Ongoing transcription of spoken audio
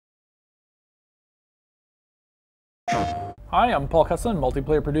Hi, I'm Paul Cusslin,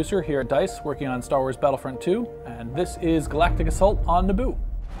 multiplayer producer here at DICE, working on Star Wars Battlefront 2, and this is Galactic Assault on Naboo.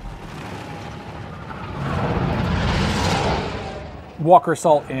 Walker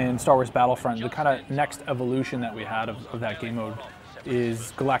Assault in Star Wars Battlefront, the kind of next evolution that we had of that game mode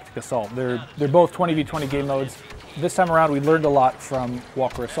is Galactic Assault. They're both 20v20 game modes. This time around we learned a lot from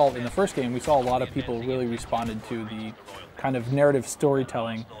Walker Assault. In the first game we saw a lot of people really responded to the kind of narrative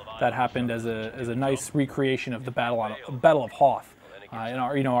storytelling that happened as a nice recreation of the Battle of Hoth,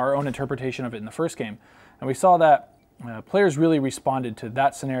 in our own interpretation of it in the first game. And we saw that players really responded to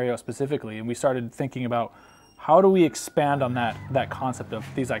that scenario specifically, and we started thinking about how do we expand on that concept of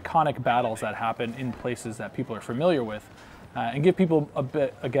these iconic battles that happen in places that people are familiar with, and give people a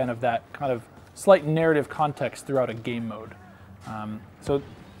bit, again, of that kind of slight narrative context throughout a game mode. So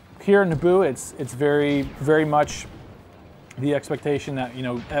here in Naboo, it's very, very much the expectation that,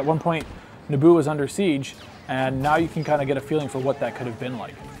 at one point Naboo was under siege, and now you can kind of get a feeling for what that could have been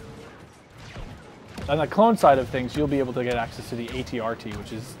like. On the clone side of things, you'll be able to get access to the AT-RT,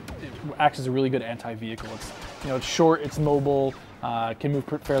 which acts as a really good anti-vehicle. It's short, it's mobile, can move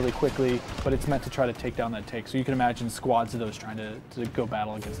fairly quickly, but it's meant to try to take down that tank. So you can imagine squads of those trying to go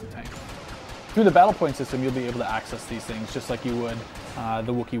battle against the tank. Through the battle point system, you'll be able to access these things just like you would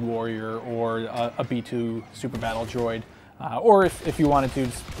the Wookiee Warrior or a B2 super battle droid. Or if you wanted to,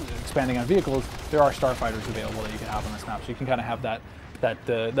 just expanding on vehicles, there are starfighters available that you can have on this map. So you can kind of have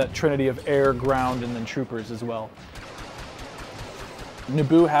that trinity of air, ground, and then troopers as well.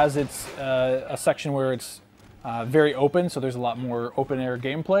 Naboo has a section where it's very open, so there's a lot more open air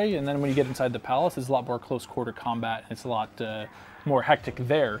gameplay, and then when you get inside the palace, there's a lot more close quarter combat, and it's a lot more hectic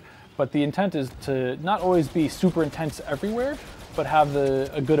there. But the intent is to not always be super intense everywhere, but have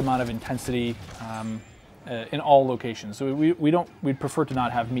a good amount of intensity in all locations. So we'd prefer to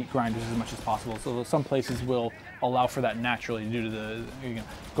not have meat grinders as much as possible. So some places will allow for that naturally due to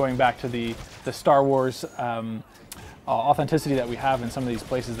going back to the Star Wars authenticity that we have in some of these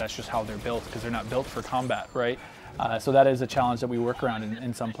places. That's just how they're built, because they're not built for combat, right? So that is a challenge that we work around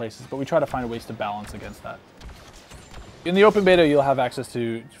in some places, but we try to find ways to balance against that. In the open beta, you'll have access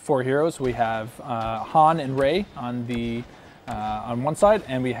to 4 heroes. We have Han and Rey on one side,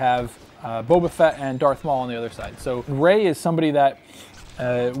 and we have Boba Fett and Darth Maul on the other side. So Rey is somebody that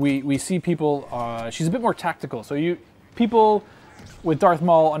we see people, she's a bit more tactical. So people with Darth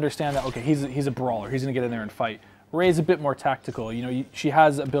Maul understand that, okay, he's a brawler, he's gonna get in there and fight. Rey's a bit more tactical. She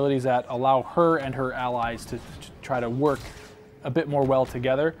has abilities that allow her and her allies to try to work a bit more well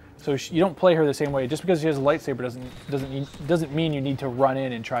together. So you don't play her the same way. Just because she has a lightsaber doesn't mean you need to run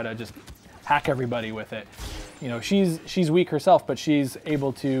in and try to just hack everybody with it. She's weak herself, but she's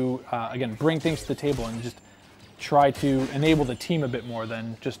able to again bring things to the table and just try to enable the team a bit more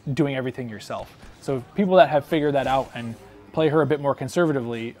than just doing everything yourself. So people that have figured that out and play her a bit more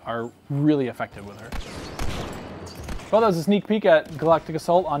conservatively are really effective with her. Well, that was a sneak peek at Galactic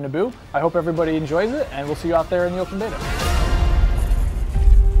Assault on Naboo. I hope everybody enjoys it, and we'll see you out there in the open beta.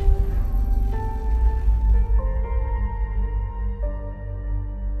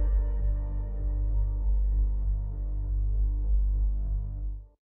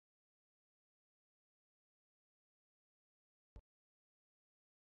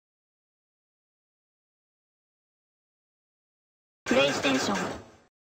 PlayStation